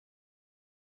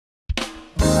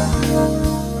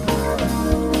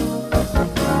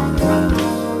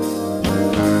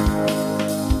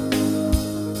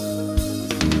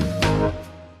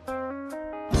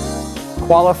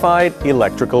Qualified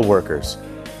electrical workers.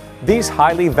 These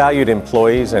highly valued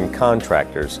employees and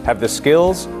contractors have the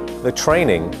skills, the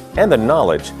training, and the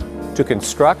knowledge to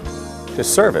construct, to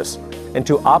service, and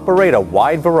to operate a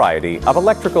wide variety of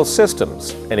electrical systems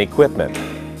and equipment.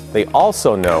 They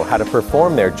also know how to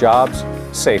perform their jobs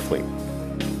safely.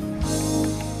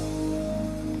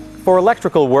 For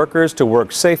electrical workers to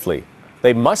work safely,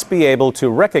 they must be able to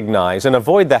recognize and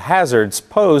avoid the hazards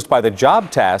posed by the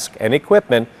job task and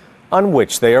equipment on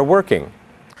which they are working.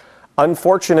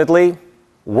 Unfortunately,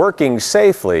 working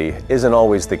safely isn't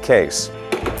always the case.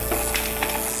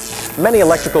 Many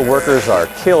electrical workers are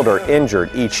killed or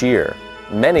injured each year.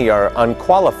 Many are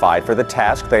unqualified for the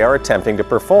task they are attempting to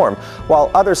perform, while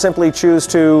others simply choose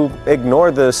to ignore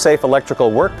the safe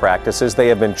electrical work practices they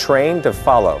have been trained to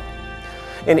follow.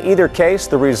 In either case,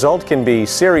 the result can be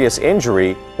serious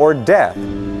injury or death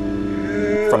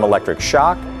from electric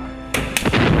shock,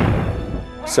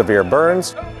 severe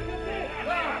burns,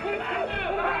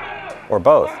 or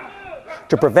both.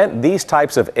 To prevent these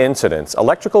types of incidents,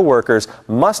 electrical workers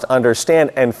must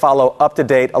understand and follow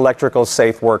up-to-date electrical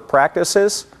safe work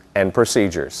practices and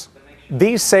procedures.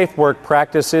 These safe work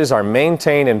practices are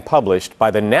maintained and published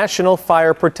by the National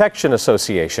Fire Protection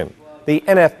Association, the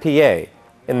NFPA,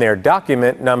 in their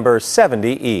document number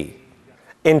 70E.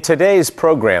 In today's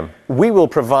program, we will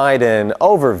provide an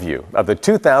overview of the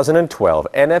 2012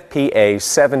 NFPA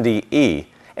 70E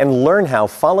and learn how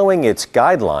following its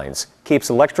guidelines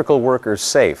keeps electrical workers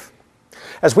safe.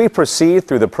 As we proceed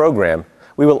through the program,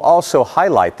 we will also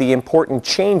highlight the important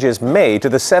changes made to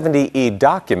the 70E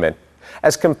document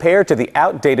as compared to the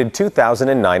outdated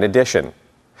 2009 edition.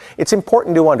 It's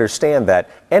important to understand that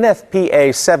NFPA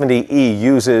 70E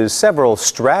uses several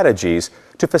strategies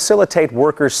to facilitate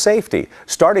workers' safety,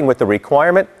 starting with the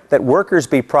requirement that workers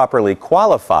be properly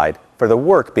qualified for the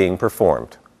work being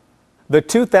performed. The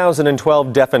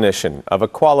 2012 definition of a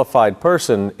qualified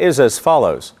person is as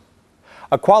follows.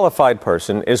 A qualified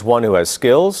person is one who has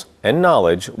skills and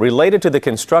knowledge related to the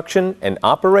construction and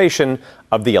operation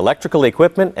of the electrical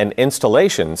equipment and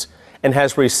installations and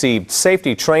has received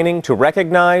safety training to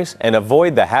recognize and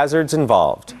avoid the hazards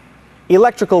involved.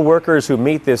 Electrical workers who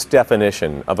meet this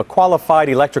definition of a qualified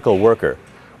electrical worker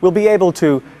will be able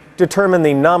to determine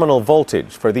the nominal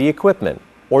voltage for the equipment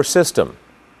or system,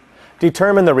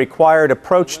 determine the required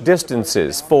approach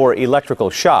distances for electrical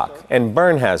shock and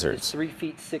burn hazards, 3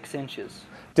 feet 6 inches.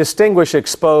 Distinguish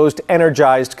exposed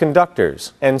energized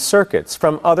conductors and circuits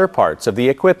from other parts of the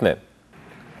equipment,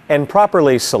 and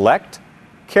properly select,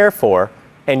 care for,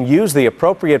 and use the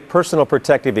appropriate personal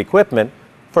protective equipment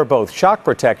for both shock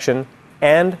protection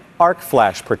and arc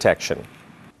flash protection.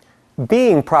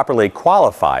 Being properly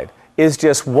qualified is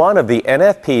just one of the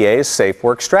NFPA's safe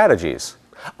work strategies.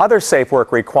 Other safe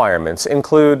work requirements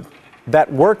include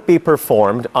that work be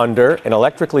performed under an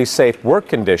electrically safe work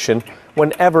condition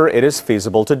whenever it is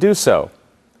feasible to do so.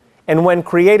 And when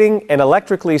creating an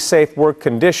electrically safe work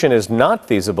condition is not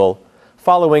feasible,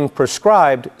 following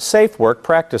prescribed safe work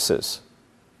practices.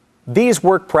 These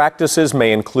work practices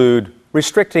may include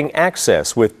restricting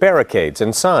access with barricades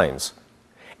and signs,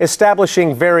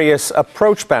 establishing various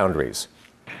approach boundaries,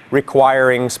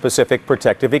 requiring specific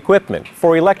protective equipment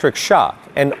for electric shock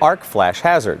and arc flash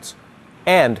hazards,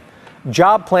 and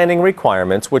job planning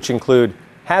requirements which include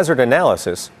hazard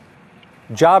analysis,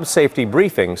 job safety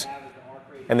briefings,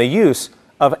 and the use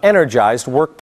of energized work